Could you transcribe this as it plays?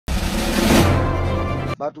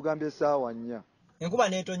Batugambye saawa 4. Enkuba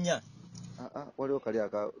netonnya. Waliwo kali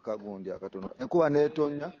akagundi akatono. Enkuba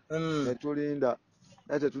netonnya netulinda.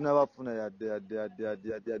 Ate tunabafuna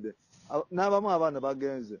yadde. N'abamu abaana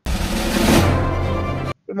bagenze.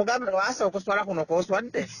 Mugambe Lwasa okuswala kuno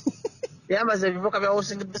kw'oswadde. Yambaza ebivuka bya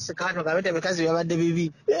housing bisikano ngabete ebikazi byabadde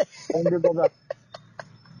bibi. Ondigoga.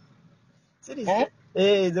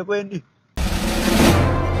 Nze kwendi.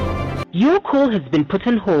 Your call has been put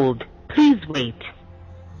on hold. Please wait.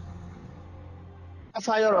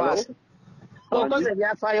 Afaayo Lwasa. Okoze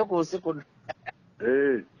byafaayo ku nsi kuno.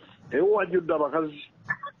 Wajjudde abakazi.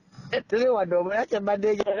 Tuli wadde omulala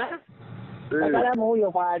kyembadde njagala. Kakalaamu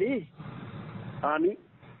huyo kwali. Ani?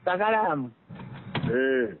 Kakalaamu.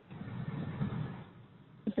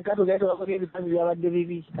 Sikatu getu wakoze ebikazi byabadde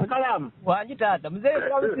bibi. Kakalaamu. Wangi taata mzee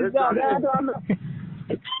kulamusizzaako.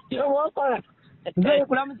 Yowokola. Mzee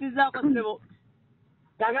kulamusizzaako sebo.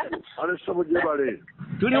 Ale sebo gyebale.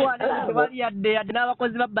 Tuli wano Tewali Yadde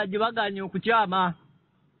n'abakozi babbajje baganye okukyama.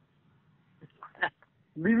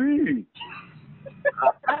 Bibi.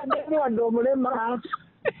 Ate wadde omulema.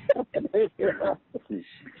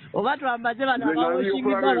 Oba twambaze bano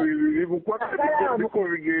abawoshingi bala.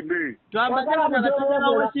 Twambaze bano abasajja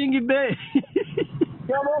bawoshingi be.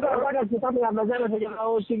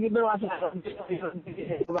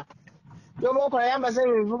 Yomokola yambaze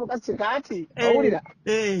ebivubuka sikaati. Owulira?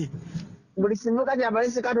 Buli kivubuka kyambale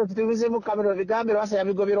sikaati okituuzimu kamera bigambe Lwasa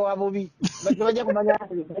yabigoberwa wa bubi. Bajja kumanya.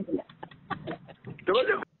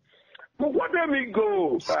 Mukwate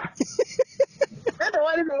emiggo.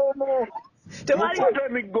 Tewali n'omu. Tewali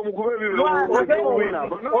emiggo mukube ebyo.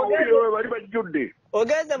 Bali bajjudde.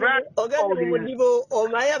 Ogenze mu mudibo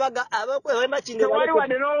omaye abakwe kino. Tewali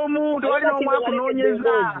wadde n'omu, tewali n'omu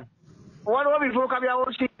akunoonyeza. Waliwo bivubuka bya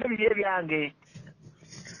housing biri ebyange.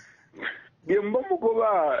 Bye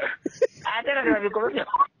mugoba. Ate kati babigobye.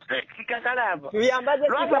 Kakalaamu. Byambaze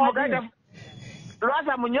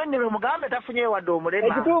Lwasa munyonyere mugambe tafunye wadde omulema.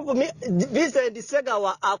 Ekituufu Vincent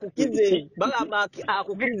Segawa akukize bagamba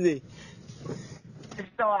akukize.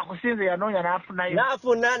 Segawa akusinze yanoonya n'afunayo.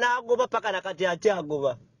 N'afuna n'agoba paka nakati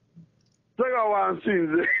akyagoba. Segawa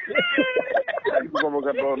wansinze. Koma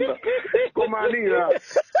Katonda. Komanira.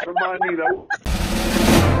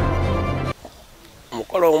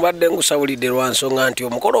 Omukolo mbadde ngusabulidde lwa nsonga nti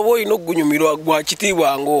omukolo oba olina okugunyumirwa gwa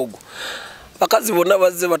kitiibwa ng'ogwo. Bakazi bonna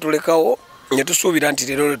bazze batulekawo ne tusuubira nti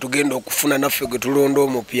leero tugenda okufuna naffe gwe tulonda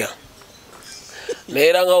omupya.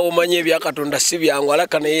 Neera nga omanye ebya Katonda si byangu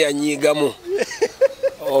alaka naye yanyiigamu.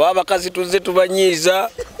 Oba abakazi tuzze tubanyiiza.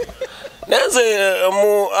 Nenze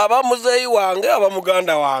abamuzeeyi wange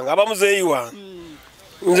abamuganda wange abamuzeeyi wange.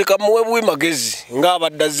 Nze kamuwe buwi magezi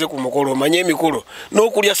ng'abadde azze ku mukolo omanye emikolo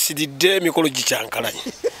n'okulya siridde emikolo gikyankalanye.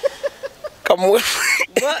 Kamuwe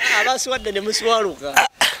Abaswadde ne muswaluka.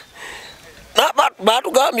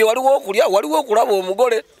 Batugambye waliwo okulya waliwo okulaba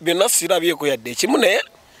omugole byonna sirabyeko yadde ekimu naye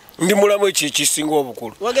ndi mulamu ekyo ekisinga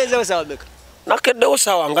obukulu. Wagenzewo saawa meka? Nakeddewo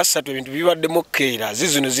saawa nga 3 ebintu bibaddemu keera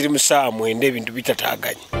zino ziri mu saawa 9 ebintu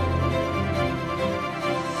bitataaganye.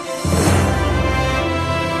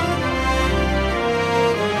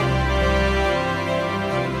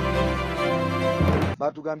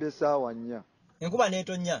 Batugambye saawa 4. Enkuba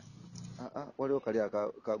netonnya. Waliwo kali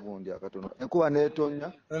akagundi akatono. Enkuba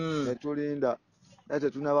netonnya netulinda.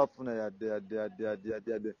 Ate tunabafuna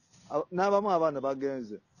yadde. N'abamu abaana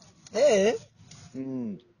bagenze.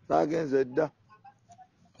 Bagenze dda.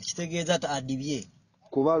 Kitegeeza adibye.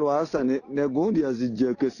 Kuba Lwasa ne gundi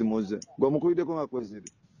yazijjeko esimuze. Gwe mukuliddeko nga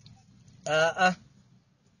kweziri.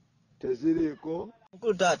 Teziriiko.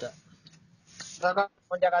 Mukulu taata.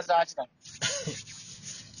 Njagazaakita.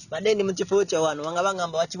 Badde ndi mu kifo kya wano wanga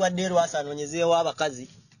bangamba wakiwadde Lwasa anoonyezeewo abakazi.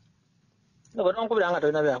 Ngo nonkubira nga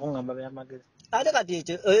tolina byakungamba byamagezi. Ate kati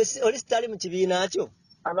ekyo oli sitali mu kibiina kyo.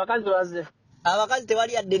 Abakazi bazze. Abakazi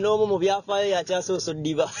Tewali Yadde n'omu mu byafaayo yakyasooso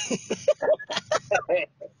ddiba.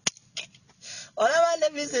 Olaba ne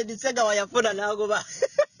Vincent Segawa yafuna n'agoba.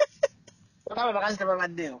 Olaba abakazi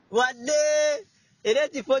tebabaddeewo. Wadde era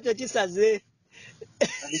ekifo kyo kisaze.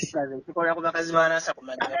 Kikolera ku bakazi baanasa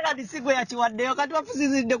kumanya. Ate kati si gwe yakiwaddeyo kati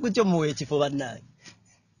wafuzizidde ku kyo muwe ekifo bannange.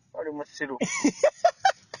 Oli musiru.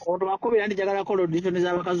 Omuntu wakubira ndi njagala kola audition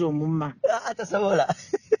z'abakazi omumma. Atasobola.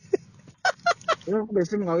 Nkuba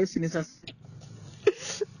esimu nga weesinisa.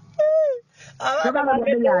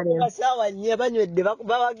 Basaawa 4 banywedde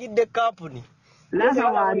babagidde kampuni.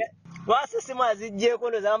 Lwasa simu azijjeeko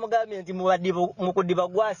ndo zamugambye nti mu kudiba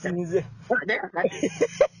gwasinze.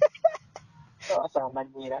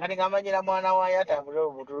 Amanyira kati ng'amanyira mwana waayo atambule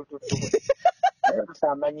obutulututu.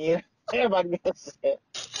 Amanyira.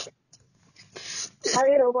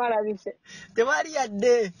 Ayira omwalabise. Tewali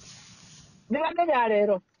Yadde. Nibadde bya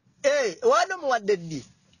leero. Wano muwadde ddi?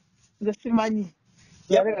 Nze simanyi.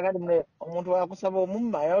 Yale kakati mwe omuntu wakusaba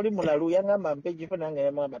omumma yali mulalu yangamba mpe Ekifo nange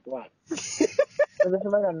yamu amatwala. Nze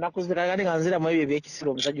simanyi nakuzira kati nga nzira mu ebyo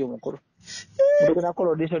ebyekisiro omusajja omukulu. Mutuku nakola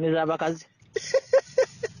audition z'abakazi.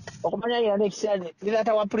 Okumanya yana ekisira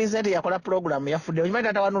ndirata wa president yakola program yafudde. Okimanyi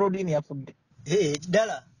tata wa Nuruddin yafudde.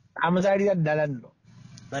 Ddala. Amuzaalira ddala nno.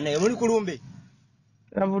 Banaye muli kulumbe.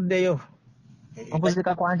 Navuddeyo.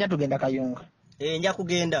 Okuzika kwanja tugenda Kayunga. Nja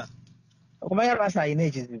kugenda. Okumanya Lwasa alina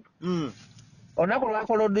ekizibu. Olunaku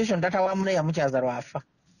lwakola audition tata wa mune yamukyaza lwafa.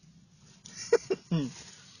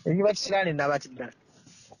 Ekiba kisirani nabati ddala.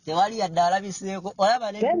 Tewali Yadde alabiseeko.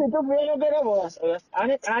 Olaba ne ebintu byeyogera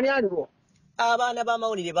ani aliwo? Abaana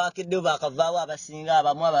b'amawulire bakeddeyo bakavaawo abasinga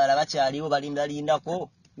abamu abalala bakyaliwo balindalindako.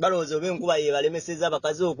 Balowooza oba enkuba ye balemeseza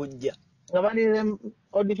abakazi okujja. Nga balina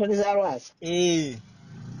audition za Lwasa.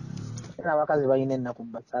 Abakazi balina ennaku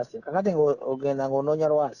basaasi. Kakati ng'ogenda ng'onoonya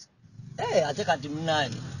Lwasa. Ate kati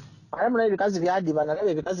munaani. Era mulina ebikazi byaddiba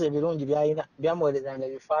nalaba ebikazi ebirungi byalina byamuweerezanga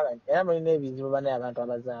ebifaananyi. Era mulina ebizibu banaye abantu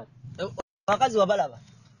abazaala. Abakazi wabalaba?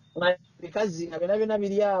 Ebikazi nga byonna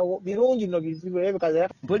biri awo birungi no bizibu era ebikazi era.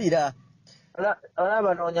 Mpulira.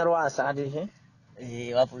 Olaba noonya Lwasa ati.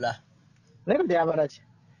 Wapula. Naye kati yabala ki?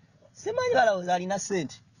 Simanyi balowooza alina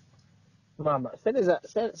ssente. Mama,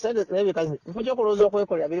 sente n'ebikazi kifo ky'okulowooza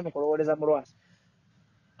okwekolera biri mu kulowooleza mu Lwasa.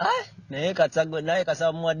 Naye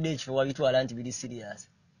kasaba muwadde Ekifo wabitwala nti biri serious.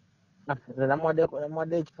 Nze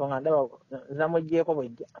namuwadde Ekifo nga ndaba namuggyeko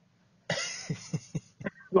bwejja.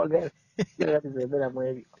 Zebera mu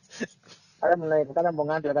ebyo. Ala munaye kakala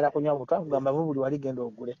mbonga nti yagala kunywa butwa kugamba bubuli wali genda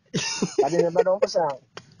ogule. Kati nze mba n'omusango.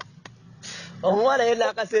 Omuwala yenna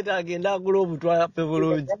akasente agenda agula obutwa pe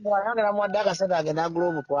bulungi. Nange namuwadde akasente agenda agula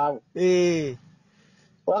obutwa abo.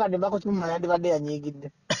 Wakati mba kukimuma yandibadde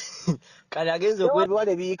yanyiigidde. Kati agenze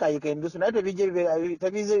ebiwala ebiyikayika endusu naye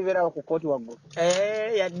tebize bibeerawo ku kooti waggulu.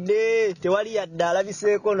 Yadde tewali Yadde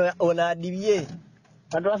alabiseeko ono adibye.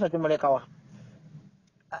 Kati Lwasa kimulekawa.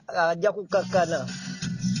 Ajja kukakkana.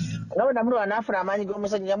 Nga bwe namulwa n'afuna amaanyi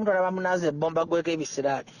g'omusajja yamutwala bamunaaza ebbomba gweko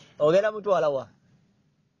ebisiraani. Ogenda mutwala wa?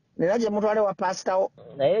 Nera gye mutwale wa paasitawo.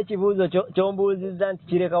 Naye ekibuuzo ky'ombuuzizza nti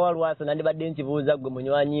kirekawa Lwasa nandibadde nkibuuza ggwe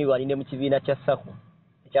munywanyi we alinde mu kibiina kya SACCO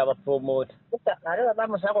ekyabapromoota. Ate baba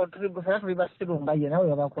mu SACCO tuli basirunga ye nawe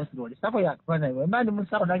yaba konsidooli. SACCO yakutwana iwe mbandi mu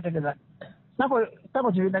SACCO nakitegeeza.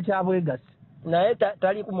 SACCO kibiina kya bwegasi. Naye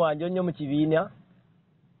tali ku mwanjo nnyo mu kibiina.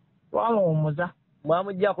 Twamuwummuza.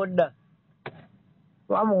 Mwamuggyako dda?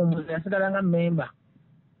 Twamuwummuza yasigala nga mmemba.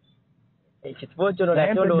 Ekifo kyono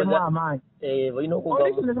nakyo ndowooza olina okuza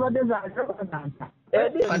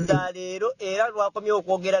leero era lwakomye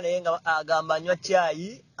okwogera naye nga agamba anywa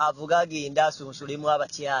caayi avuga agenda asunsulemu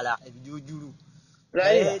abakyala ebijuujulu.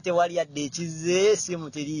 Naye tewali Yadde ekizze simu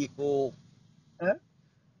teriiko.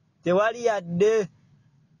 Tewali Yadde.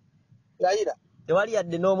 Tewali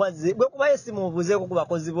Yadde n'omwazze. Bwe kuba esimu mubuuzeeko ku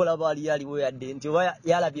bakozi bolaba wali yaliwo Yadde nti oba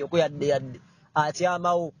yalabyeko Yadde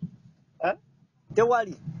atyamawo.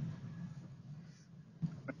 Tewali.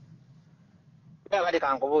 Abadde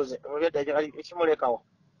kankubuuze ekimulekawo.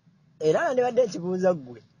 Era nandibadde nkibuuza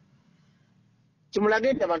ggwe.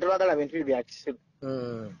 Kimulage nti abantu baagala bintu biri bya kisiru.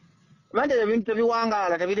 Manje ebintu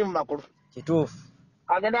tebiwangaala tebiri mu makulu. Kituufu.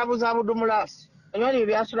 Agenda abuuza Abudumulaasi. Ebyali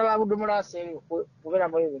byasula ba Abudumulaasi ebyo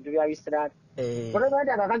kubeera mu ebintu bya bisiraani. Olaba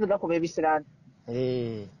nti akakazi gakuba ebisiraani.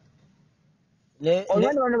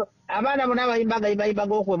 Abaana bonna abayimba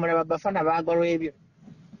g'okwemula bafana baagala ebyo.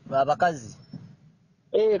 Abakazi.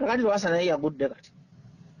 Kakati Lwasa naye yagudde kati.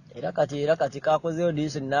 Era kati kakoze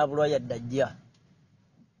audition n'abulwa Yadde ajja.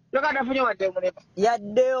 Lwaka tafunye wadde omulema.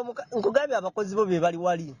 Yadde nkugambye abakozi bo be bali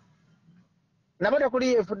wali. Nabo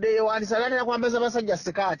tekuli yefudde yewandiisa alatera kwambaza basajja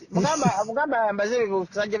sikaati. Mugamba ayambaze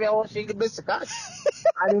ebisajja bya washing be sikaati.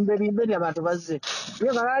 Alimbe ni abantu bazze. Ye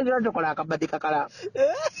kalaaji tukola akabadde KAKALAAMU.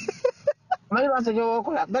 Manyi Lwasa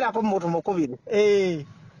ky'okola beerako mu muntu mukubiri.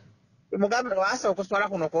 Mugambe Lwasa okuswala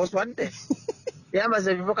kuno kw'oswadde.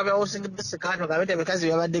 Yambaze ebivuka bya washing be sikaati nga bete ebikazi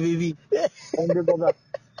byabadde bibi. Ondigoga.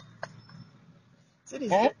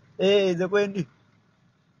 Nze kwendi.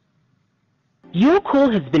 Your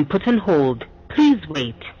call has been put on hold. Please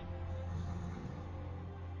wait.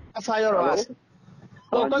 Afaayo Lwasa.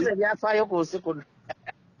 Okoze byafaayo ku nsi kuno.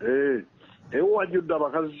 Ewo wajjudde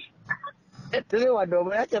abakazi. Tuli wadde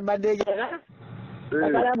omulala kyembadde njagala.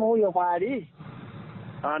 KAKALAAMU wuyo kwali.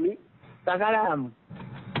 Ani? KAKALAAMU.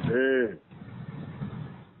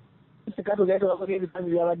 Sika tugenda tubakola ebikazi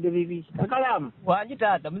byabadde bibi. KAKALAAMU. Wangi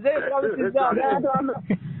taata muzee kulamusizzaako.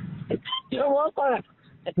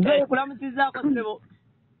 Muzee kulamusizzaako ssebo.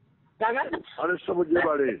 Alabisewo gye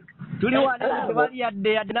bale. Tuli wano Tewali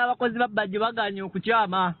Yadde n'abakozi babbajje baganye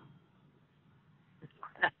okukyama.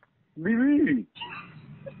 Bibi.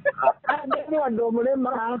 Ate wadde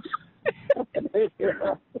omulema.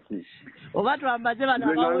 Oba twambaze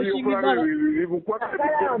bano abawoshingi balo.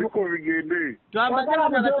 Twambaze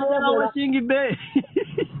bano abawoshingi be.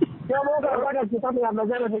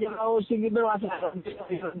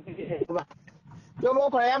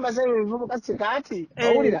 Yomoka yambaze ebivubuka sikaati.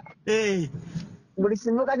 Owulira? Buli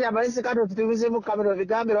kivubuka kyambale sikaati okituuzimu kamera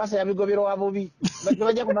bigambe Lwasa yabigoberwa bubi.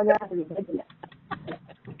 Bajja kumanya.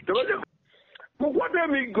 Mukwate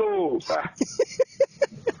emiggo.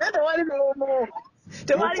 Tewali n'omu.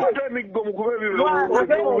 Tewali emiggo mukube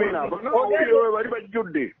bali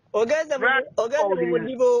bajjudde. Ogenze mu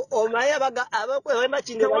mudibo omaye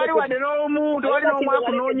abakwemakinde tewali wadde n'omu tewali n'omu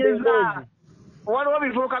akunoonyeza. Waliwo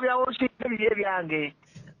bivubuka bya woshingi biri ebyange.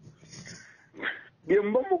 Bye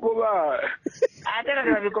mba mugoba. Ate kati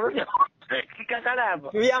babigoba KAKALAAMU.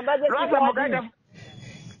 Tuyambaze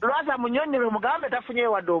Lwasa munyonyere mugambe tafunye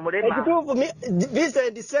wadde omulema. Ekituufu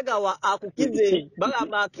Vincent Segawa akukize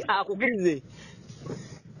bagamba akukize.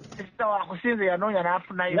 Segawa akusinze yanoonya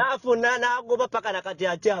n'afunayo. N'afuna n'agoba paka nakati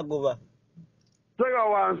akyagoba. Segawa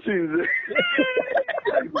wansinze.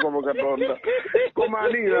 Katonda.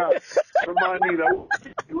 Komanira.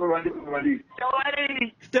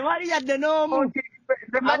 Tewali Yadde n'omu.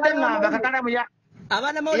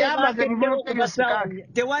 Abaana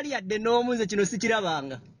Tewali Yadde n'omu nze kino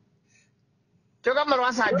sikirabanga. Kyogamba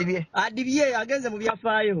Lwasa adibye. Adibye agenze mu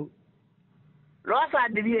byafaayo. Lwasa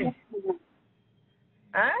adibye.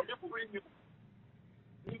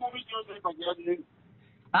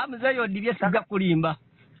 Muzeeyo odibye sijja kulimba.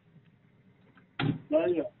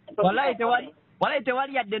 Walayi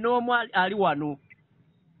tewali Yadde n'omu ali wano.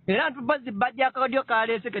 Era ntubazzi bajja akadyo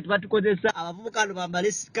kaleese ke tubatukozesa abavubuka bano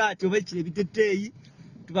bambale sikaati oba ekiro ebiteteeyi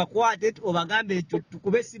tubakwate obagambe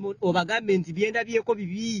tukube esimu obagambe nti byendabyeko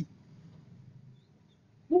bibi.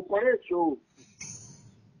 Mukole ekyo.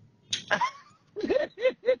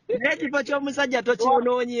 N'ekifo ky'omusajja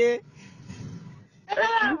tokyonoonye.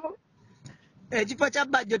 Ekifo kya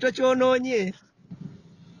bajjo tokyonoonye.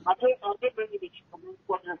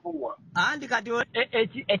 Andi kati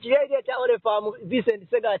ekireeri ekya Olefamu Vincent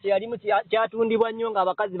Segawa kyeyalimu kyatundibwa nnyo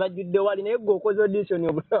ng'abakazi bajjudde wali naye gwe okoze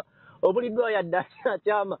audition obuliddwa Yadde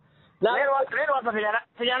akyama. Lwasa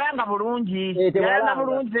teyalanga bulungi. Teyalanga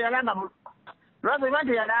bulungi. Lwasa iba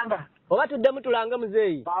teyalanga. Oba tuddemu tulange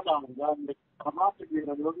muzeeyi.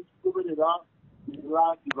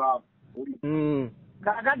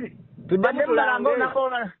 Kakati tuddemu tulange.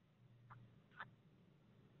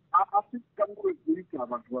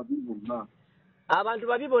 Abantu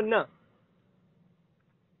babi bonna.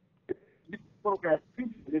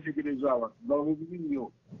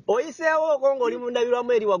 Oyiseewo okwo ng'oli mu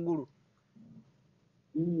ndabirwamu eri waggulu.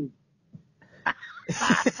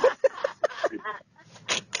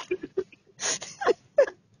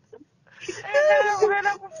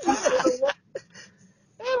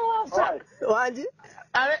 Wangi?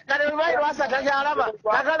 Kale omanyi Lwasa takyalaba.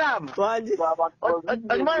 KAKALAAMU. Wangi?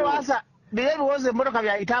 Omanyi Lwasa bye ebiwoza emmotoka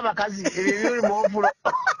byayita abakazi ebyo biri mu ovulo.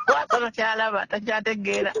 Lwasa takyalaba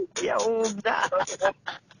takyategeera yawuga.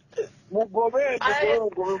 Mugobe.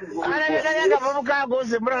 Alabikali akavubuka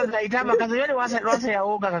agoza emmotoka gayita abakazi ebyo Lwasa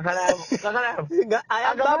yawuga KAKALAAMU.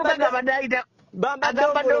 Agavubuka gabadde ayita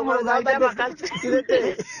agambadde omulozi ayita abakazi.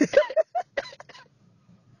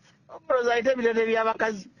 Omulozi ayita ebirere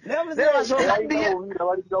by'abakazi.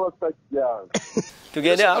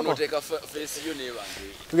 Tugende ako.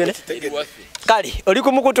 Tugende. Kali oli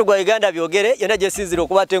ku mukutu gwa Uganda byogere yona gye sinzira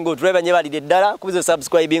okubate ngo driver nye balide ddala kubizo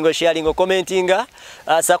subscribing sharing commenting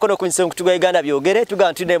sakono ku nsengu gwa Uganda byogere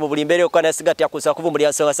tugantine mu bulimbere okana sigati yakusa kuvumbuli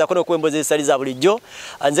yansonga sakono kwemboze isaliza bulijjo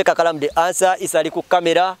anze KAKALAAMU de answer isali ku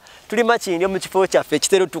kamera tuli makindi mu kifo kyaffe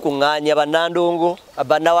kitero tukunganya banandongo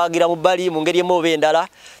abanawagira mu bali mu ngeri emo bendala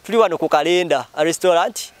tuli wano ku kalenda a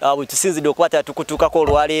restaurant tusinzide okukwata tukutuka ko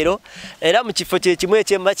olwaleero era mu kifo kye kimwe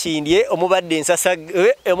eky'emakindye omubadde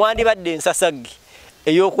ensasage emwandi badde ensasage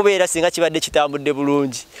eyokubeera singa kibadde kitambudde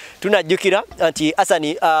bulungi tunajjukira anti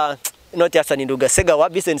Asani Nduga Segawa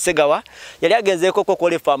Vincent Segawa yali agenzeeko ko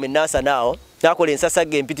Olefamu Nasa nao nakola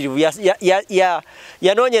ensasage empitirivu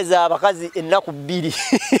yanoonyeza abakazi ennaku 2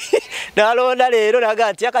 nalonda leero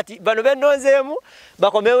naga nti akati bano bennonzeemu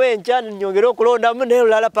bakomewo enkya nyongera okulondamu naye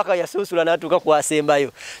olulala paka yasunsula n'atuuka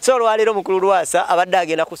kwasembayo so olwaleero mukulu Lwasa abadde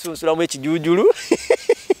agenda kusunsulamu ekijuujulu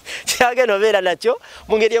kyagenda obeera nakyo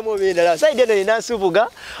mu ngeri emu oba endala saidi eno nina nsubuga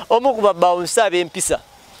omu ku babawunsa ab'empisa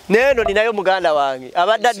neeno ninayo muganda wange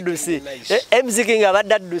abadde adduse MC King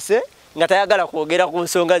abadde adduse nga tayagala kwogera ku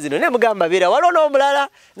nsonga zino ne mugamba beera waliwo n'omulala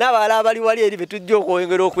n'abalala abali wali eri betujja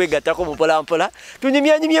okwongera okwegattako mu mpolampola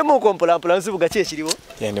tunyumyanyumyemuuko mpolampola nsibuga ki ekiriwo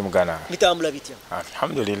yendi mugana bitambula bitya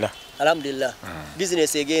alhamdulillah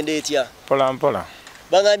bizinesi egenda etya mpolampola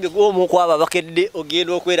bagambye gwomu kwaba bakedde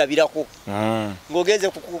ogenda okwerabirako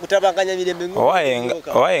ng'ogenze kutabanganya mirembe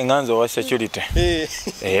owaye nganzo wa security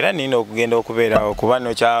era nina okugenda okubeerawo kuba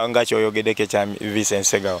nga kyoyogeddeko ekya Vincent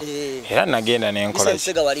Segawa era nagenda nenkola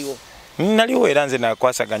naliwo era nze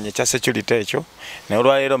nakwasaganya ekya security ekyo naye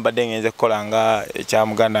olwaleero mbadde ngenze kukola nga ekya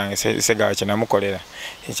muganda wange Segawa kye namukolera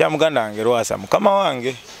ekya muganda wange Lwasa mukama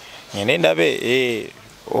wange ngende ndabe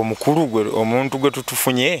omukulu gwe omuntu gwe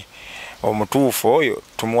tutufunye omutuufu oyo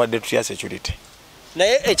tumuwadde tutya security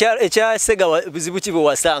naye ekya Segawa buzibu ki bwe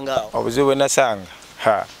wasanga obuzibu bwe nasanga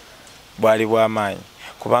bwali bw'amaanyi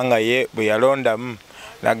kubanga ye bwe yalondamu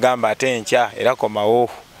nagamba ate enkya era komawo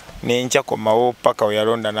n'enkya komawo paka we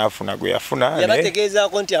yalonda n'afuna gwe yafuna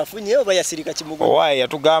yabategeezaako nti afunye oba yasirika kimugo owaye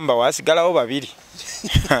yatugamba wasigalawo babiri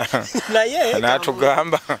naye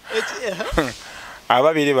n'atugamba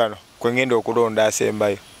ababiri bano kwe ngenda okulonda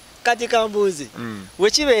asembayo kati kambuuzi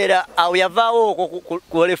wekibeera awo yavaawo okwo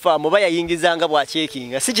kuole faamu oba yayingizanga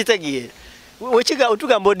bwakyekinga sikitegeera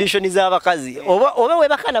otugamba audition z'abakazi oba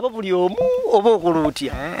webaka nabo buli omu oba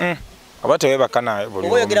okuluutya oba tewebaka buli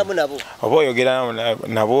omu oyogeramu nabo oba oyogera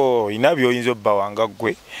nabo olina by'oyinza obba wanga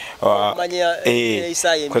ggwe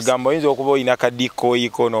kwegamba oyinza okuba olina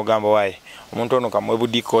kadikoyiko n'ogamba waye omuntu ono kamuwe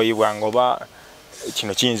budikoyi bwange oba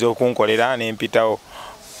kino kiyinza okunkolera n'empitawo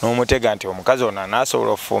n'omutega nti omukazi ono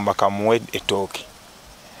anaasobola okufumba kamuwe ettooke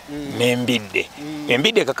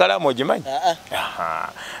n'embidde kakalaamu ogimanyi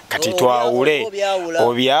kati twawule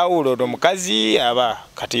obyawulo omukazi aba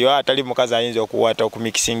kati yo atali mukazi ayinza okuwata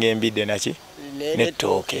okumikisinga embidde naki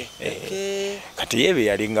n'ettooke kati yebe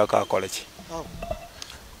yalingako akola ki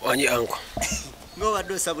wanyi anko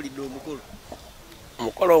ng'obadde osabulidde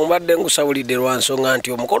omukolo omubadde ngusabulidde lwa nsonga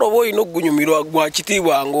nti omukolo oba olina okugunyumirwa gwa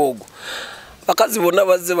kitiibwa ng'ogwo bakazi bonna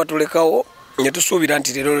bazze batulekawo ne tusuubira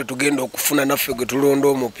nti leero tugenda okufuna naffe gwe tulonda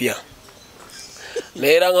omupya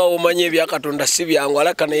neera nga omanye ebyakatonda si byangu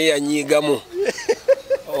alaka naye yanyiigamu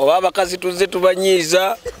oba abakazi tuzze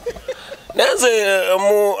tubanyiiza nenze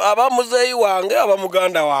abamuzeeyi wange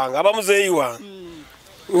abamuganda wange abamuzeeyi wange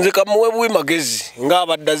nze kamuwe bwi magezi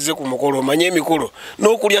ng'abadde azze ku mukolo omanye emikolo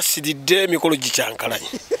n'okulya siridde emikolo gikyankalanye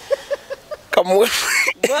kamuwe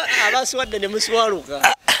abaswadde ne muswaluka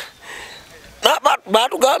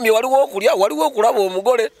batugambye waliwo okulya waliwo okulaba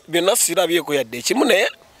omugole byonna sirabyeko yadde ekimu naye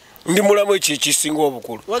ndi mulamu ekyo ekisinga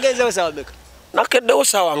obukulu wagenzewo saawa meka nakeddewo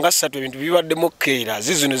saawa nga 3 ebintu bibaddemu keera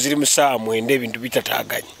zino ziri mu saawa 9 ebintu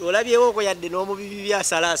bitataganye olabyewoko yadde n'omubibi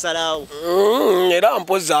byasalaasalawo era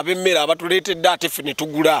mpozi ab'emmere abatuleetedde ate ffe ne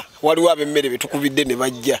tugula waliwo ab'emmere betukubidde ne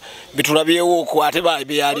bajja betulabyewoko ate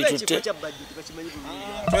beyali tutte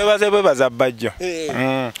twebaza bajjo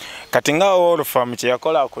kati nga olufamu kye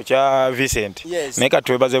yakola ku kya Vincent naye kati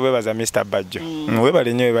twebaza Mr. Bajjo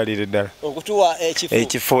webale nnyo webalire ddala okutuwa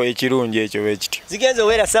ekifo ekirungi ekyo bwekityo zigenze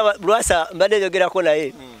weera saba Lwasa mbadde njogerako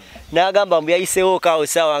naye n'agamba mbu yayiseewo kaawo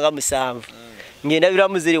saawa nga 7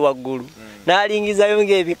 ng'endabiramu ziri waggulu n'alingizayo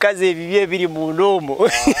ng'ebikazi ebibi ebiri mu ndoomo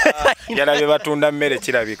yalabye batunda mmere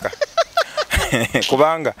kirabika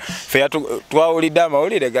kubanga fe twawulidde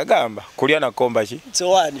amawulire gagamba kulya nakomba ki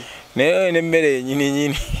sowaani naye n'emmere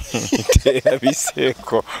enyininyini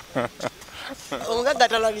terabiseeko omugaga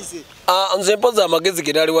talabise nze mpoza amagezi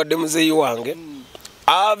ge nali wadde muzeeyi wange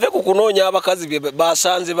ave ku kunoonya abakazi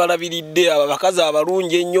basanze balabiridde abakazi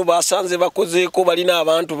abalungi ennyo basanze bakozeeko balina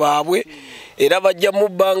abantu baabwe era bajja mu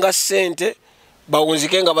bbanga ssente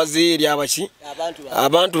bawunzike nga bazeeri abaki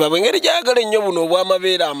abantu baabwe engeri gyayagala ennyo buno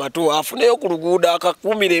obw'amabeere amato afuneyo ku luguudo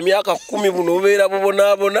akakumira emyaka 10 buno obeera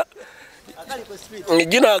bubonaabona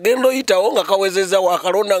gino agenda oyitawo nga kawezeza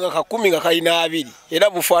wakalonda nga 10 nga kalina 2 era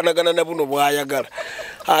bufaanagana na buno bwayagala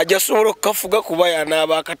ajasobola okukafuga kuba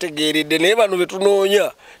yanaaba akategeeredde naye bano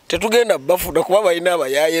betunoonya tetugenda bafuna kuba balina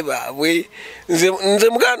abayaaye baabwe nze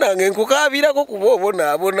muganda wange nkukaabirako kuba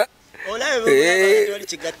obonaabona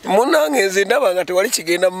munange nze ndaba nga tewali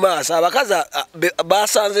kigenda mu maaso abakazi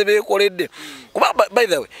basanze beekoledde kuba by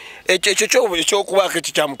the way ekyo ekyokubaako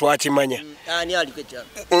ekyo kyamu twakimanya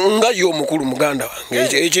nga yo omukulu muganda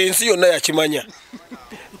wange ekyo ensi yonna yakimanya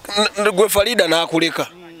gwe Farida n'akuleka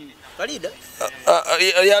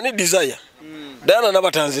yani desire Diana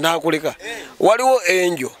n'abatanzi n'akuleka waliwo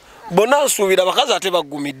enjo bonna nsuubira abakazi ate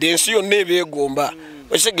baggumidde ensi yonna ebeegomba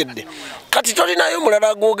osegedde kati tolinayo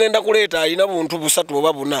mulala gwogenda kuleeta alina buntu 3 oba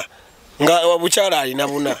 4 nga bukyala alina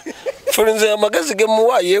 4 fulinze amagezi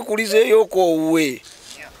gemuwa yeekulizeeyoko owuwe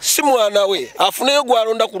si mwana we afuneyo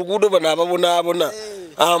gwalonda ku luguudo bano ababonaabona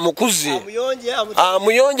amukuze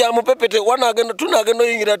amuyonje amupepete tunagenda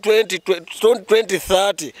oyingira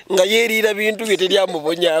 2030 nga yeeriira bintu bye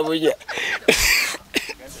teryamubonyaabonya.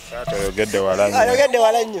 Oyogedde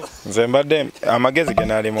wala nnyo. Nze mbadde amagezi ge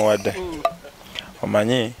naali muwadde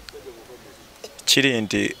omanyi kiri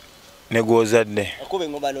nti ne gw'ozadde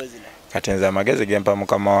kati nze amagezi gempa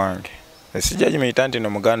mukama wange sijja gimuyita nti no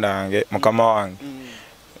muganda wange mukama wange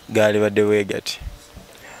gaali badde bwegati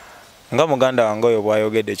nga muganda wange oyo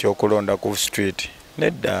bw'ayogedde ekyokulonda ku street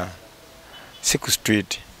nedda si ku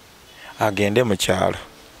street agende mu kyalo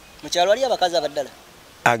wali abakazi abaddala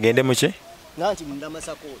agende mu ki nanti munda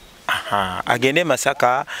Masaka agende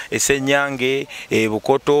Masaka Esenyange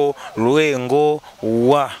Bukoto Lwengo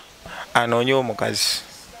wa anoonye omukazi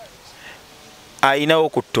ayinawo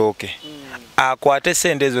ku ttooke akwate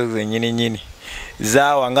sente ezo zennyini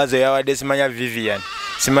zaawa nga zo yawadde simanya Vivian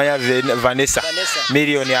simanya Vanessa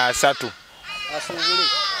milioni 3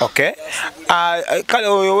 okay kale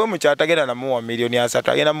oyo we mukyatagenda namuwa milioni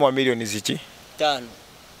 3 agenda muwa milioni ziki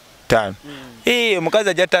 5 omukazi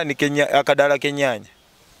ajatandika akadala k'ennyaanya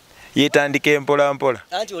yetandike mpola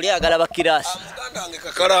anti oli agala bakirasi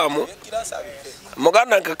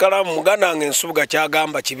muganda wange Kakalamu muganda wange Nsubuga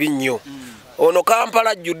kyagamba kibi nnyo ono Kampala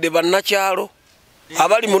ajjudde bannakyalo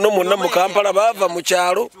abali muno mwonna mu Kampala baava mu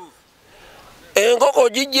kyalo enkoko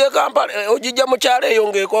ogijja Kampala ogijja mu kyalo eyo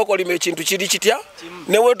ng'ekookolima ekintu kiri kitya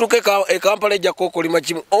newetuke Kampala ejja kookolima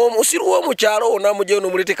kimu omusiru w'omu kyalo onamugye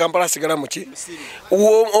nomulete Kampala asigala muki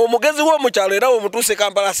omugezi w'omu kyalo era omutuuse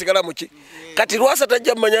Kampala asigala muki kati Lwasa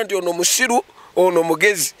tajja mmanya nti ono musiru ono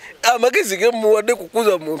mugezi amagezi gemuwadde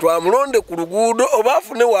kukuza muntu amulonde ku luguudo oba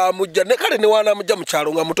afune wamujja ne kale ne wanamujja mu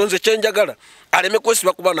kyalo nga mutonze kyenjagala aleme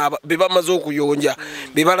kwesiba kuba bebamaze okuyonja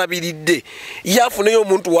bebalabiridde yafuneyo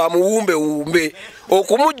omuntu wamuwumbe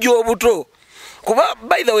okumujja obuto kuba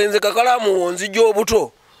by the way nze Kakalamu onzijja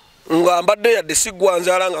obuto nga mbadde yadde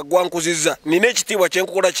sigwanzaala nga gwankuzizza nina ekitiibwa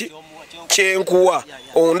kyenkukola kyenkuwa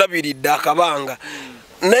ondabiridde akabanga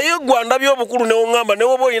naye gwanda by'obukulu ne ngamba ne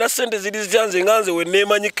wobo ina sente ziri zyanze nganze we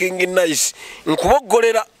nemanyi King Nice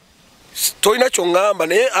nkuboggolera toina kyo ngamba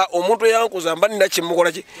naye omuntu yankuza mba nina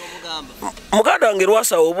kimukola ki muganda wange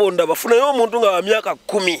Lwasa obonda bafunayo omuntu nga wa myaka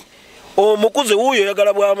 10 omukuze wuyo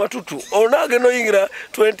yagala bwa matutu onagenda oyingira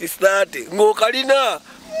 2030 ng'okalina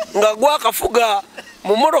nga gwakafuga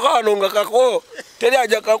mu mmotoka wano nga kako teri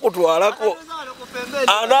ajja kakutwalako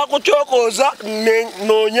anakuchokoza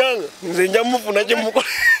nonyanga nze nja mufuna kimukola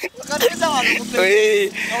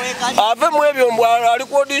ave mu ebyo mbwala ali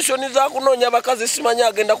ku audition za kunoonya abakazi simanya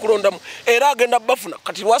agenda kulondamu era agenda bafuna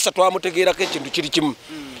kati Lwasa twamutegeerako ekintu kiri kimu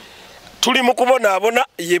tuli mu kubonaabona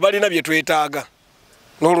ye balina bye twetaaga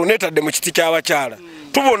n'olunetadde mu kiti ky'abakyala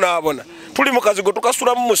tubonaabona tuli mu kazigo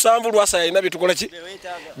tukasulamu 7 Lwasa yalina bye tukola ki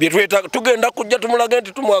bye twetaaga tugenda kujja tumulage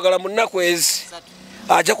nti tumwagala mu nnaku ezi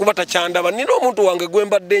aja kubata chandaba nino omuntu wange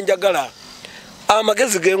gwembadde njagala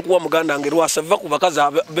amagezi genkuwa muganda wange Lwasa va ku bakazi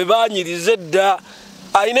bebanyirize dda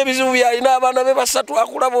ayina ebizibu byalina abaana be basatu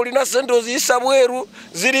akulaba olina sente oziyisa bweru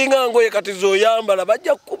ziringa ngoye kati zoyambala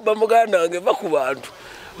bajja kubba muganda wange va ku bantu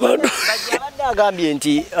abadde agambye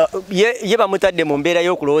nti ye bamutadde mu mbeera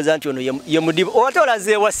y'okulowooza nti ono ye mudibo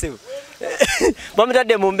otolaze wasewo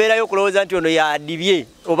bamutadde mu mbeera y'okulowooza nti ono yadibye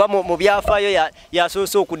oba mu byafaayo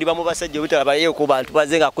yasoose okudiba mu basajja obutalabayo ku bantu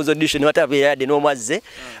bazze nga akuza audition batabeera yadde n'omwazze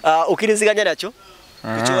okkiriziganya nakyo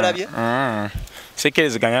kukyolabye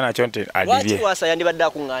sikkiriziganya nakyo nti adibye Lwasa yandibadde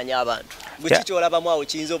akuŋŋaanya abantu bwe kikyolabamu awo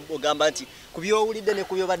kiyinza ogamba nti ku byowulidde ne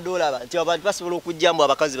ku byobadde olaba nti abantu basobola okujjamu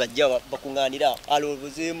abakazi bajja bakuŋŋaanira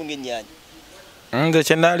alowozeemu ng'ennyaanya nze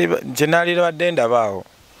kye naalibadde ndabaawo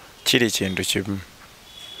kiri kintu kimu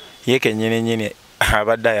ye kennyini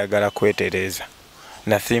abadde ayagala kwetereeza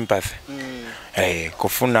na sympathy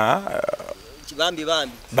kufuna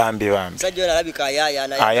bambi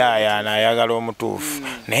ayayaana ayagala omutuufu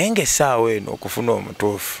naye ng'essaawa eno okufuna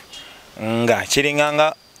omutuufu nga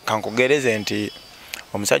kiringanga kankugereze nti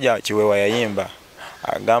omusajja Kiweewa yayimba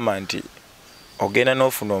agamba nti ogenda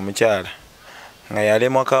n'ofuna omukyala nga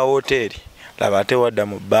yalemwa ka woteeri laba ate wadda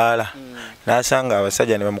mu bbaala n'asanga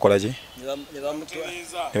abasajja ne bamukola ki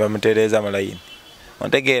ne bamutereeza malayini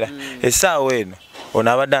ontegeera essaawa eno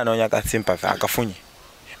ono abadde anoonya ka sympathy akafunye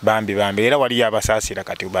bambi era waliyo abasaasira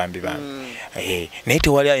kati bambi naye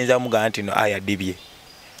tewali ayinza mugamba nti no ayadibye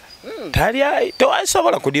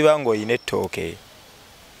tewasobola kudiba ng'oyina ettooke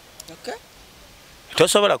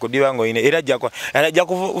tosobola kudiba ng'oyina era ajja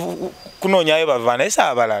kunoonyayo bavanessa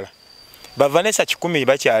abalala bavanessa 10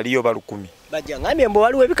 bakyaliyo ba 10 bajja ngambye mbo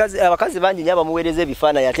waliwo abakazi bangi nnyo abamuweereza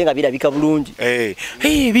ebifaananyi ate nga birabika bulungi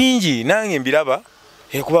bingi nange mbiraba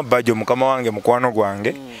kuba Bajjo mukama wange mukwano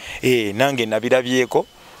gwange nange nabirabyeko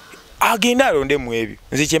agenda alonde mu ebyo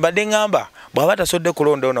nze kye mbadde ngamba bw'aba tasodde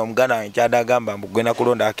kulonda ono omuganda wange kyada agamba mbu gwena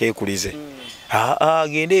kulonda akeekulize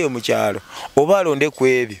agende eyo mu kyalo oba alonde ku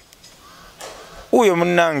ebyo uyo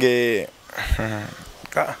munnange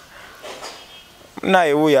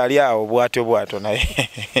naye wuyo ali awo bwato naye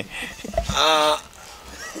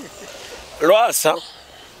Lwasa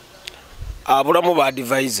abulamu ba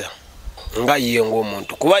advisor nga yiye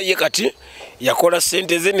ng'omuntu kuba ye kati yakola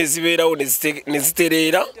sente ze ne zibeerawo ne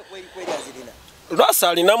zitereera. Lwasa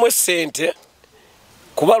alinamu essente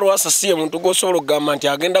kuba Lwasa si ye muntu gw'osobola okugamba nti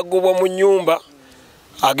agenda gobwa mu nnyumba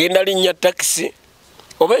agenda linnya takisi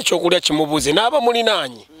oba ekyokulya kimubuze n'aba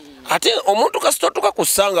mulinaanye ate omuntu kasitotuka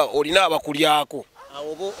kusanga olina abakulyako.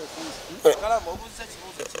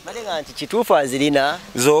 Malenga nti kituufu azirina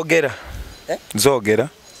zoogera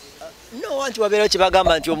no wanti wabeera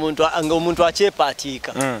kibagamba nti omuntu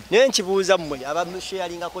akyepatiika naye nkibuuza mmwe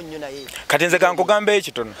abamushyalingako nnyo naye kati nze kankugamba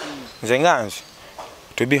ekitono nze nganze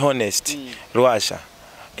to be honest Lwasa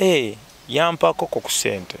yampako ku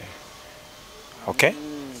ssente okay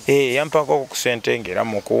yampako ku ssente ngera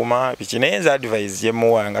mukuuma biki naye nze advice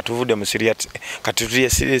yemuwa nga tuvudde mu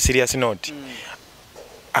serious note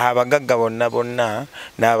abagagga bonna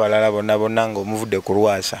n'abalala bonna ng'omuvudde ku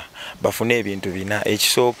Lwasa bafune ebintu bina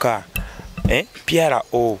ekisooka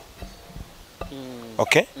PRO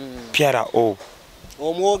okay PRO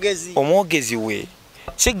omwogezi we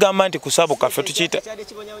sigamba nti kusabuka ffe tukiyita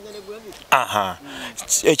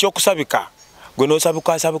ekyokusabika gwe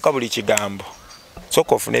n'osabuka buli kigambo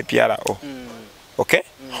soka ofune PRO okay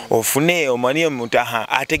ofune omani omuntu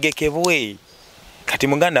ategekebwe kati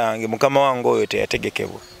muganda wange mukama wange oyo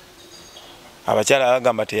teyategekebwa abakyala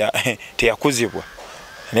bagamba teyakuzibwa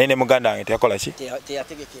naye ne muganda wange teyakola ki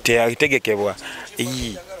teyategekebwa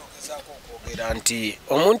nti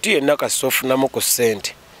omuntu yenna kasita ofunamu ku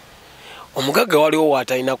ssente omugagga waliwo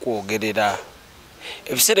waatalina kwogerera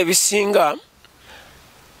ebiseera ebisinga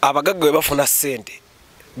abagagga bwe bafuna ssente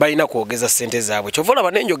balina kwogeza ssente zaabwe kyova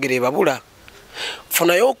olaba n'enjogera ebabula.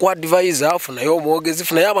 Funayo okwadvisor funayo omwogezi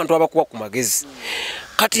funayo abantu abakuwa ku magezi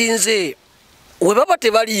kati nze we baba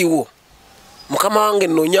tebaliiwo mukama wange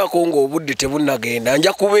nnoonyaako ng'obudde tebunnagenda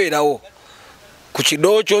nja kubeerawo ku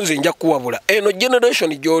kidoo kyo nze nja kuwabula eno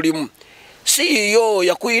generation gy'olimu si yo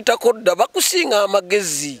yakuyitako dda bakusinga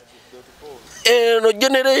amagezi eno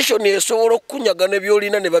generation esobola okukunyaga ne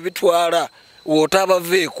byolina ne babitwala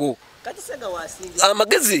wootabaveeko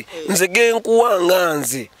amagezi nze genkuwanga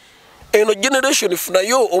nze eno generation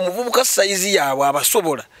funayo omuvubuka size yaabwe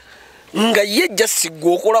abasobola nga yejja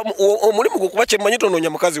sigwa okola omulimu gwokuba kyemmanyi tonoonya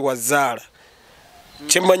mukazi wazaala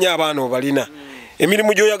kyemmanyi abaana obalina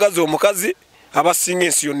emirimu gy'oyagaza omukazi abasinga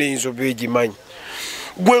ensi yonna eyinza beegimanyi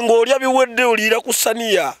gwe ng'olya biwedde oliira ku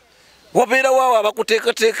saniya wabeerawo awo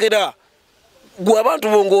abakuteekateekera gwe abantu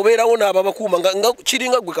bo ng'obeerawo n'ababakuuma nga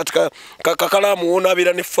kiringa gwe kati kakalaamu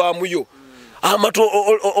wonaabeera ne faamu yo amatu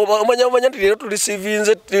omanya nti leero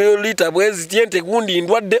tulisivinze lita bwezi tiente gundi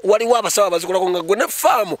ndwadde waliwo abasawo abazikolako nga gwe ne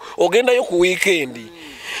faamu ogendayo ku weekendi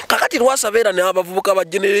kakati Lwasa beera n'abavubuka ba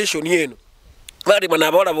generation eno bali bana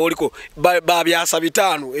abawala booliko babyasa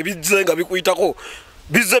 5 ebizze nga bikuyitako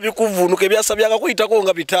bizze bikuvunuka ebyasa byakakuyitako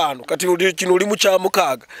nga 5 kati kino oli mu kya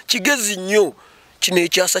 6 kigezi nnyo kino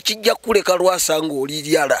ekyasa kijja kuleka Lwasa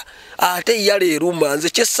ng'oli yala ate yala eruma nze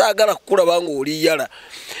kyesaagala kukulaba ng'oli yala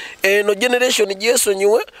eno generation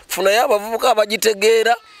gyesonyiwe funayo abavubuka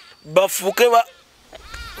abagitegeera bafuuke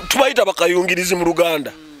tubayita bakayungirizi mu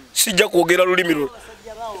Luganda sijja kwogera lulimi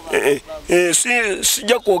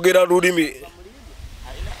sijja kwogera lulimi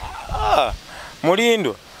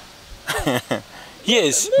Mulindo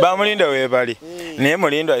yes ba Mulindo webali naye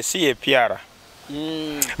Mulindo asiye pyara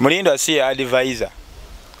Mulindo asiye advisor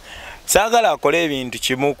saagala akole ebintu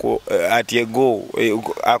kimu ku atyego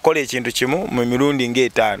akole ekintu kimu mu mirundi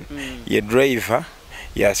ng'etaano ye driver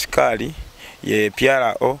ya askari ye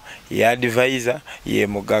PRO ye advisor ye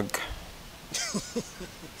mugagga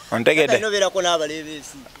ontegede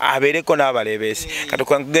abeereko n'abaleebeesi kati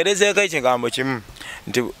kwangerezeeko ekigambo kimu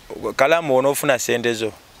nti kalaamu onoofuna ssente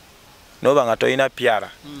zo noba nga toyina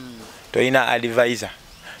pyara toyina advisor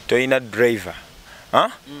toyina driver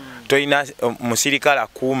toyina musirikale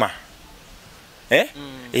akuuma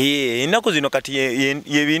ennaku zino kati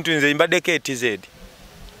yebintu nze mbaddeko TZ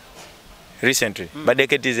recently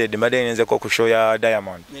mbaddeko TZ mbadde nenzeko ku show ya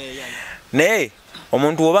Diamond naye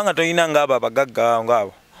omuntu oba nga toyina ngaabo abagagga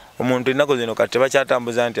ngaabo omuntu ennaku zino kati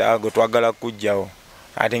tebakyatambuza nti gwe twagala kujjawo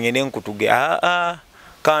ate ngende nkutuge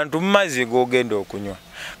kantu mumazzi g'ogenda okunywa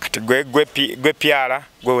kati gwe pyala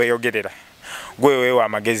gwe weeyogerera gwe weewa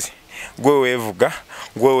amagezi gwe weevuga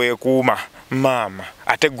gwe weekuuma maama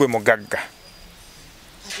ate gwe mugagga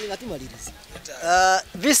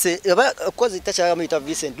Vincent kozi tachamita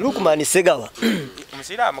Vincent Lukman Segawa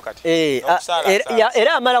Musiraamu kati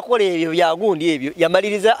era amala kola ebyo byagundi ebyo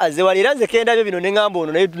yamaliriza azewalira nze kenda byo bino nengamba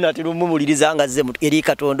ono naye tunatirummuliriza nga ze eri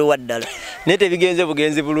Katondo waddala nete bigenze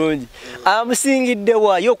bugenzi bulungi amusingidde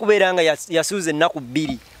wayo okubeera nga yasuuze ennaku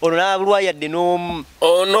 2 ono n'abulwa Yadde n'omu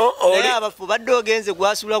ono oli abafu badde ogenze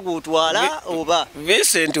gwasula gutwala oba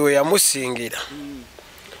Vincent we yamusingira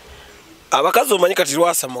abakazi omanyi kati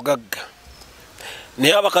Lwasa mugagga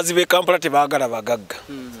naye abakazi b'e Kampala tebaagala bagagga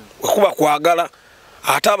wekuba kwagala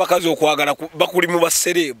ate abakazi okwagala bakuli mu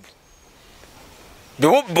baserebu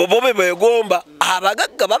bobe begomba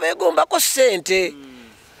abagagga babegombako ssente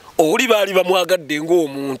oli baali bamwagadde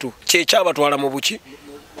ng'omuntu kyekyabatwala mu buki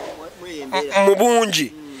mu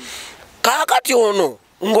bungi kaakati ono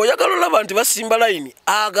ng'oyagala olaba nti basimba layini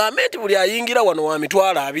agambe nti buli ayingira wano wa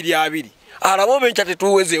mitwalo 20 alabo bencha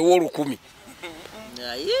tetuwezeewo 1000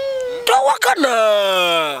 tawakana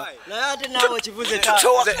nayate nawe kivuze ta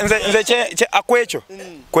nze akwekyo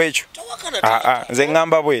kwekyo nze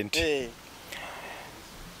ngamba bwenti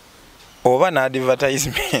oba na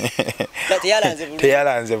advertisement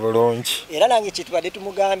teyalanze bulungi era nange kitwadde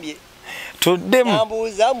tumugambye tuddemu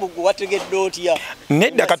nambuuza mbugu wategedde otya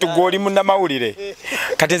nedda katugoli munnamawulire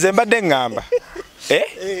kati nze mbadde ngamba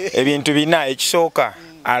ebintu bina ekisooka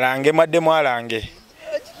alange mwaddemu alange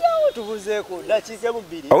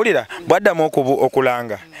awulira bwaddamu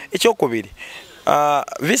okulanga ekyokubiri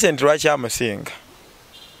Vincent lwaki amusinga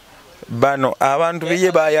bano abantu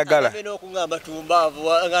biye bayagala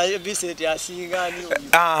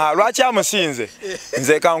lwaki amusinze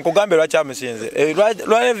nze kankugambe lwaki amusinze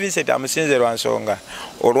lwale Vincent amusinze lwa nsonga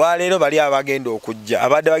olwaleero bali abagenda okujja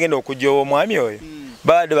abadde bagenda okujja ow'omwami oyo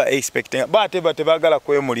badde ba expecting bate tebagala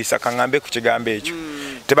kwemulisa kangambe ku kigambo ekyo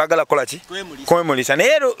tebagala kola ki kwemulisa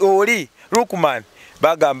naye oli Lukman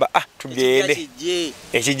bagamba tugende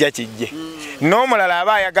ekijja kijje n'omulala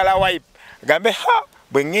aba ayagala wipe gambe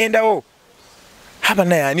bwe ngendawo haba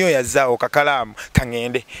naye ani oyazaawo kakalaamu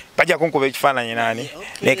kangende bajja kunkuba ekifaananyi nani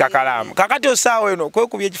ne kakalaamu kakati osaawa eno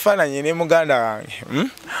kwekubya ekifaananyi ne muganda wange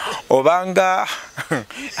obanga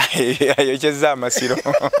ayokyeza amasiro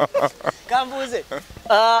kambuuze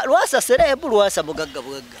Lwasa serebu Lwasa mugagga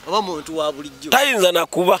bugagga oba muntu wa bulijjo tayinza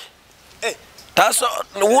nakuba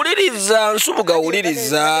wuliriza nsubuga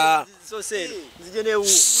wuliriza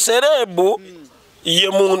serebu ye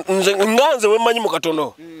nganze wemanyi mu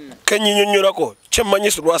katono kenyinyonyorako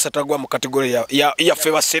kyemanyisi Lwasa tagwa mu kategori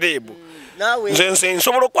yaffe baserebu nze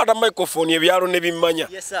nsobola okukwata microphone ebyalo ne bimmanya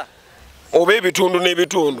oba ebitundu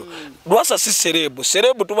n'ebitundu Lwasa si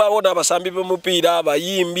serebu tubaawo n'abasambi b'omupiira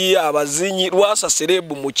abayimbi abazinyi Lwasa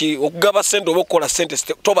serebu muki okugaba ssente oba okukola ssente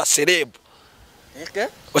toba serebu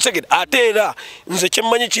osegede ate era nze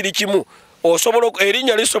kyemmanyi kiri kimu osobola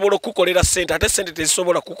erinnya lisobola okukolera ssente ate ssente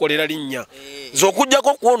tezisobola kukolera linnya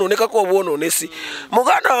z'okujjako kwonoonekako obwonoonesi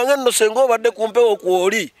muganda wange nno senga obadde kumpewo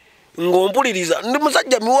kwoli ng'ompuliriza ndi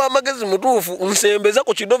musajja miwa amagezi mutuufu nsembeza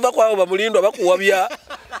ku kido va kwabo bamulindwa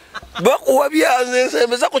bakuwabya nze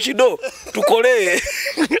nsembeza ku kido tukole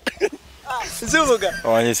nzubuga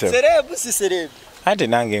serebu si serebu ate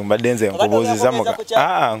nange mbadde nze nkubuuziza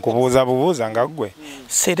nkubuuza bubuuza nga ggwe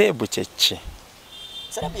serebu kyeki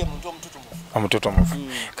serebu ye muntu omututumufu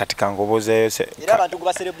kati kankubuuzeeyo era abantu gwe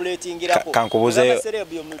baserebulatingirako kankubuuzeeyo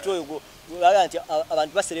serebu ye muntu oyo nti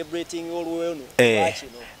abantu baserebulating olweno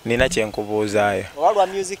nina kyenkubuuzaayo olwa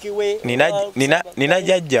music we nina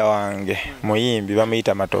jjajja wange muyimbi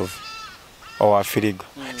bamuyita Matovu owa Firigo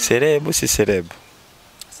serebu si serebu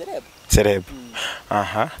serebu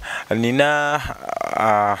nina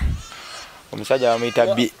omusajja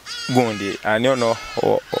bamuyita gundi ani ono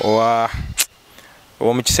owa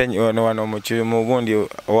omukisenyi ono wano mugundi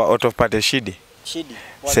owa out of party Shidi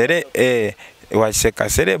waseka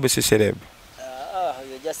serebu si serebu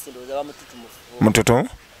mututu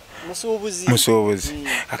musuubuzi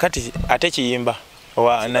akati ate kiyimba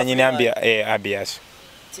owa nanyini abiasu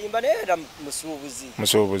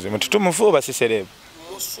musuubuzi mututu mufuuba si serebu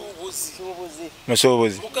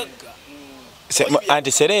musuubuzi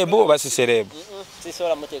anti serebu oba si serebu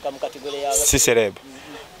si serebu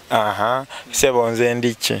sebo nze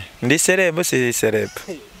ndiki ndi serebu si serebu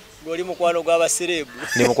ngoli mukwano gw'aba serebu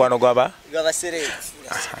ndi mukwano gw'aba serebu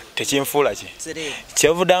tekimfuula ki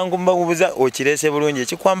kyevuda ngumbabuuza okirese bulungi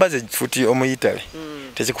ekikwambaze futi omuyitale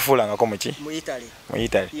tekikufuulangako muki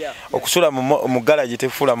muyitale okusula mu galaji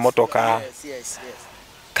tefuula mmotoka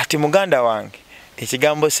kati muganda wange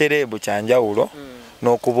ekigambo serebu kyanjawulo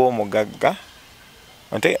n'okuba omugagga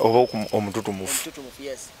oba omututumufu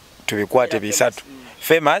tubikwate bisatu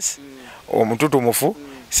famous omututumufu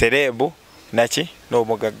serebu naki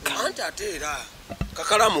n'omugagga anti ate era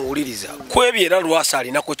Kakalamu owuliriza kwebyo era Lwasa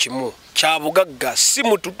alinako kimu kya bugagga si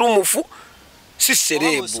mututumufu si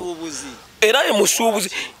serebu era ye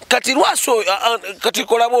musuubuzi kati Lwasa kati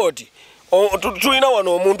kola bwoti tulina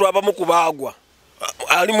wano omuntu abamu kubaagwa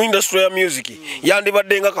ali mu industry ya music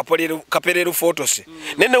yandibadde nga kaperero photos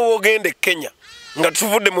nene wogende Kenya nga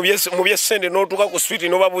tuvudde mu byesende n'otuuka ku street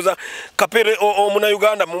n'obabuuza kapere omuna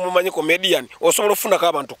Uganda mumumanyi comedian osobola ofunako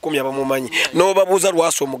abantu 10 abamumanyi n'obabuuza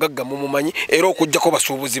Lwasa omugagga mumumanyi era okujjako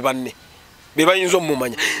basuubuzi banne be bayinza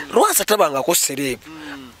omumanya Lwasa tabangako serebu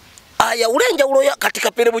ayawula enjawulo ya kati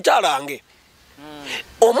kapere bukyalange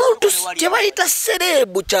omuntu tebayita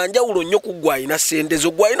serebu kyanjawulo nnyo ku gwayina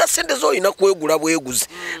sendezo oyina kwegula bweguzi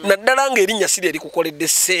naddala ng'erinnya siri erikukoledde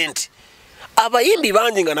sente abayimbi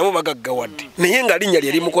bangi nga nabo bagaggawadde naye nga linnya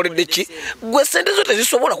lye limukoledde ki gwe sente zo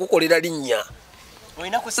tezisobola kukolera linnya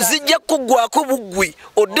zijja kuggwako buggwi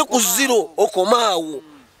odde ku zero okomaawo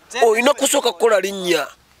olina kusooka kukola linnya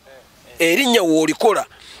erinnya woolikola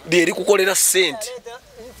lyeri kukolera sente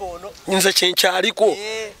nze kyenkyaliko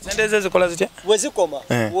sente ze zikola zitya wezikoma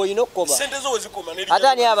woyina okukoma sente zo wezikoma ate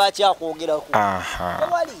ani aba akyakwogerako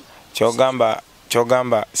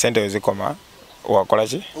kyogamba sente wezikoma wakola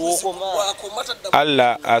ki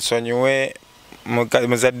Allah asonyiwe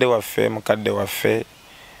muzadde waffe mukadde waffe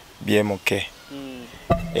byemuke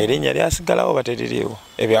erinnya lyasigalawo bateririiwo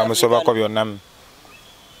ebyamusobako byonna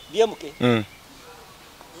byemuke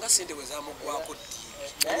nga sente wezamugwako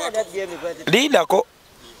liidako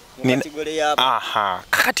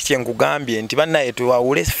kakati kyenkugambye nti bannaye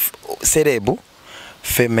twawule serebu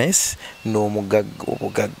famous n'omugagga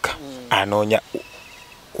obugagga anoonya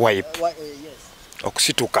wipe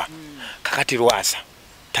okusituka kakati Lwasa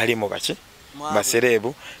tali mu baki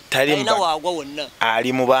baserebu tali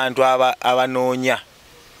ali mu bantu abanoonya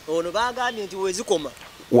ono bagambye nti wezikoma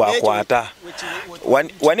wakwata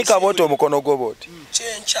wanika bote omukono gwo bote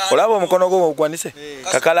olaba omukono gwo ogwanise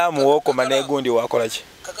Kakalamu wokoma negundi wakola ki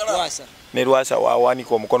ne Lwasa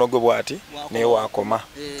wawanika omukono gwe bwati ne wakoma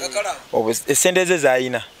esente ze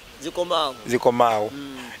zayina zikomaawo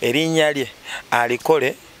erinnya lye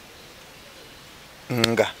alikole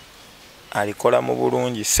nga alikola mu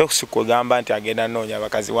bulungi so sikugamba nti agenda noonya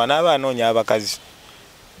abakazi wanaaba anoonya abakazi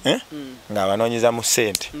nga abanoonyeza mu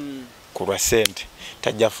sente kulwa sente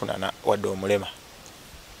tajja funana wadde omulema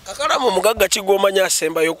Kakalamu omugagga kigomanya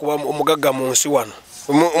asembayo okuba omugagga mu nsi wano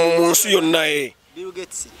mu nsi yonna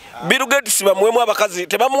Bill Gates bamuwemu abakazi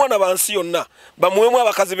tebamuwana bansi yonna bamuwemu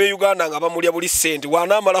abakazi be Uganda nga bamulya buli sente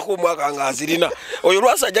wanaamalako omwaka nga azirina oyo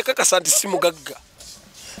Lwasa ajja kakasa nti si mugagga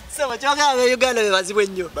sema choka be Uganda be bazibwe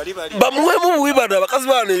nnyo bamuwemu buwibana abakazi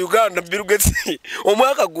bana Uganda Bill Gates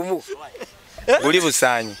omwaka gumu buli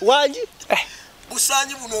busanyi wangi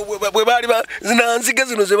busanyi buno bwe bali zinanzige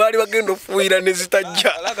zino ze bali bagenda ofuuyira ne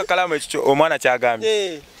zitajja Kakalamu ekyo omwana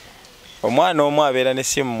kyagambye omwana omu abeera ne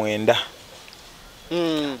simu 9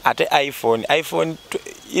 ate iPhone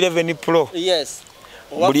 11 Pro yes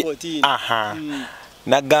buli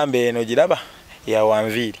nagamba eno giraba ya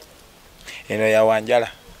wanviri eno ya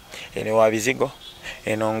wanjala eno wa bizigo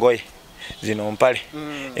eno ngoye zino mpale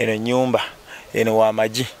eno nyumba eno wa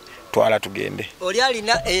maji twala tugende oli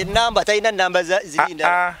alina enamba talina namba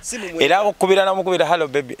zilinda simu era okubira na mukubira hello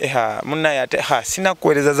baby munna yate sina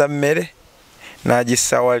kueleza za mmere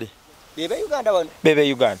najissa wali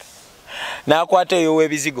bebe Uganda nakwata eyo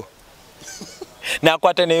webizigo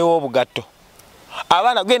nakwata neyo obugatto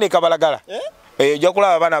abana gende kabalagala ojja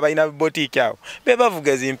kulaba abana balina boutique awo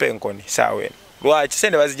bebavuga ezimpa enkoni saawe lwaki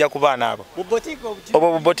sente bazijja ku baana abo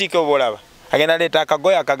obo boutique obolaba agenda leeta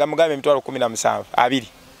akagoya akagamugambe emitwalo 17 abiri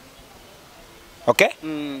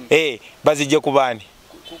okay bazijje ku baani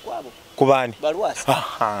ku baani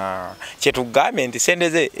kyetugambe nti sente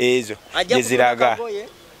ze ezo eziraga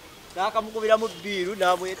nakamukubira mu biru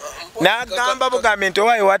namwe nagamba bugambe nti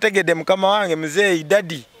owaye wategedde mukama wange muzeeyi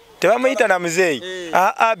daddy tebamuyita na muzeeyi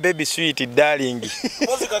baby sweet darling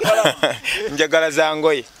njagala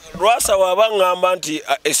zangoye Lwasa waba ngamba nti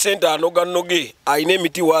esente anoga noge ayina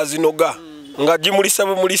emiti wazinoga nga gimulisa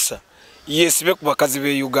bumulisa yesibe ku bakazi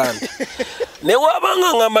be Uganda ne waba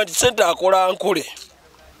ngamba nti sente akola nkole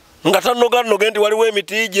nga tanoga noge nti waliwo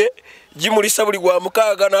emiti je gimulisa buli gwa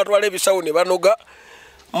mukaaga n'atwala ebisawo ne banoga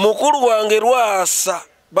mukulu wange Lwasa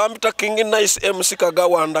bampita King Nice MC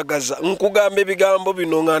Kagawandagaza nkugamba ebigambo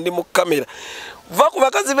bino nga ndi mu kamera va ku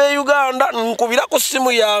bakazi be Uganda nkubira ku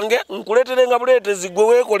simu yange nkuletere nga buleetezi gwe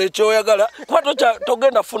weekole kyoyagala kuba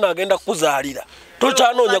togenda funa agenda kuzaalira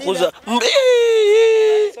tokyanoonya kuza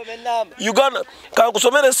Uganda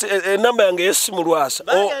kankusomere enamba yange yesimu Lwasa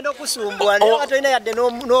bagenda okusumbwa ne batolina yadde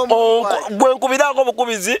n'omu gwe nkubirako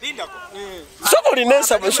bukubizi soboli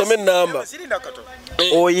nensaba nsome enamba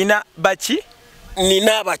oyina baki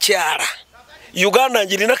nina abakyala Uganda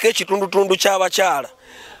njirinako ekitundutundu ky'abakyala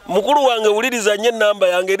mukulu wange wuliriza nnyo enamba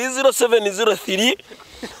yange eri 0703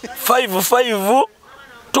 55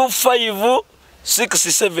 25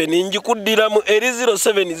 67 njikuddiramu eri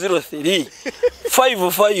 0703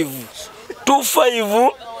 55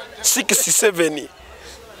 25 67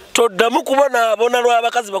 toddamu kubona abona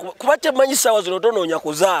lw'abakazi kuba temanyi ssaawa zino tonoonya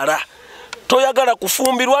kuzaala toyagala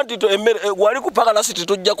kufumbirwa nti wali kupaka lasiti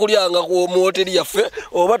tujja kulyanga mu hoteri yaffe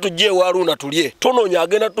oba tujje ewaluuna tulye tonoonya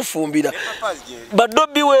agenda tufumbira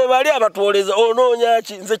badobbi we bali abatwoleza onoonya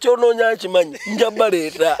ki nze kyonoonya kimanyi nja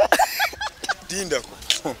baleeta dindako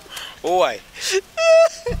owai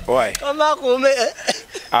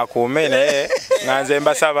akuume naye nga nze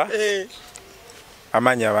mbasaba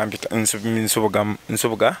amanyi abampita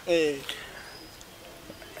nsubuga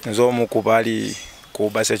nze omu ku bali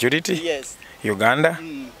ku security Uganda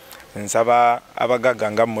nsaba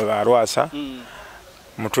abagagga nga mmwe ba Lwasa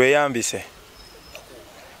mutweyambise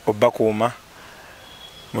obbakuuma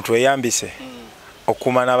mutweyambise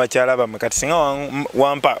okuma n'abakyala bammwe kati singa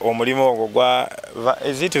wampa omulimu ogwo gwa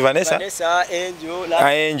Vanessa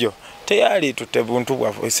Angel teyali tutte buntu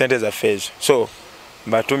bwaffe sente zaffe ezo so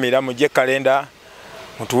mbatumira mujje kalenda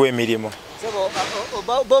mutuwe emirimu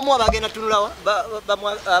bomu abagenda tunulawa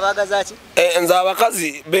abagazaaki nze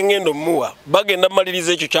abakazi bengendo muwa bagenda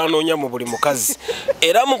maliriza ekyo kyanoonya mu buli mukazi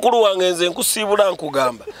era mukulu wange nze nkusiibula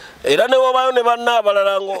nkugamba era ne wabayo ne banna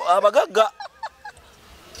abalala ngo abagagga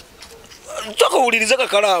kyokawulirize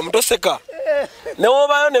kakalaamu toseka ne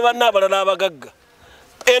wabayo ne banna abalala abagagga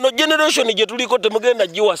eno generation gye tuliko temugenda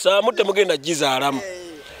giwasaamu temugenda gizaalamu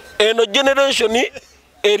eno generation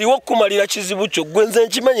eriwo kumalira kizibu kyo gwe nze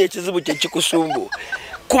nkimanyi ekizibu kye kikusumbu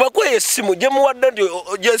kuba kweye essimu gye muwadde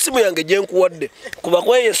nti essimu yange gye nkuwadde kuba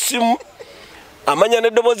kweye essimu amanya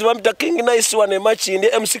n'eddoboozi bampita King Nice wane makindi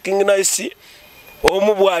MC King Nice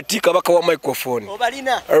omu bw'ati kabaka wa microphone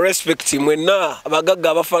respect mwenna abagagga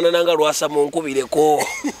abafaanana nga Lwasa munkubireko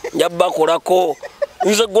njabbakolako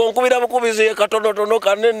nze gwonkubira bukubizi katonotono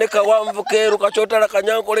kanene kawanvu keeru kakyotala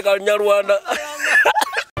kanyankole kanyarwanda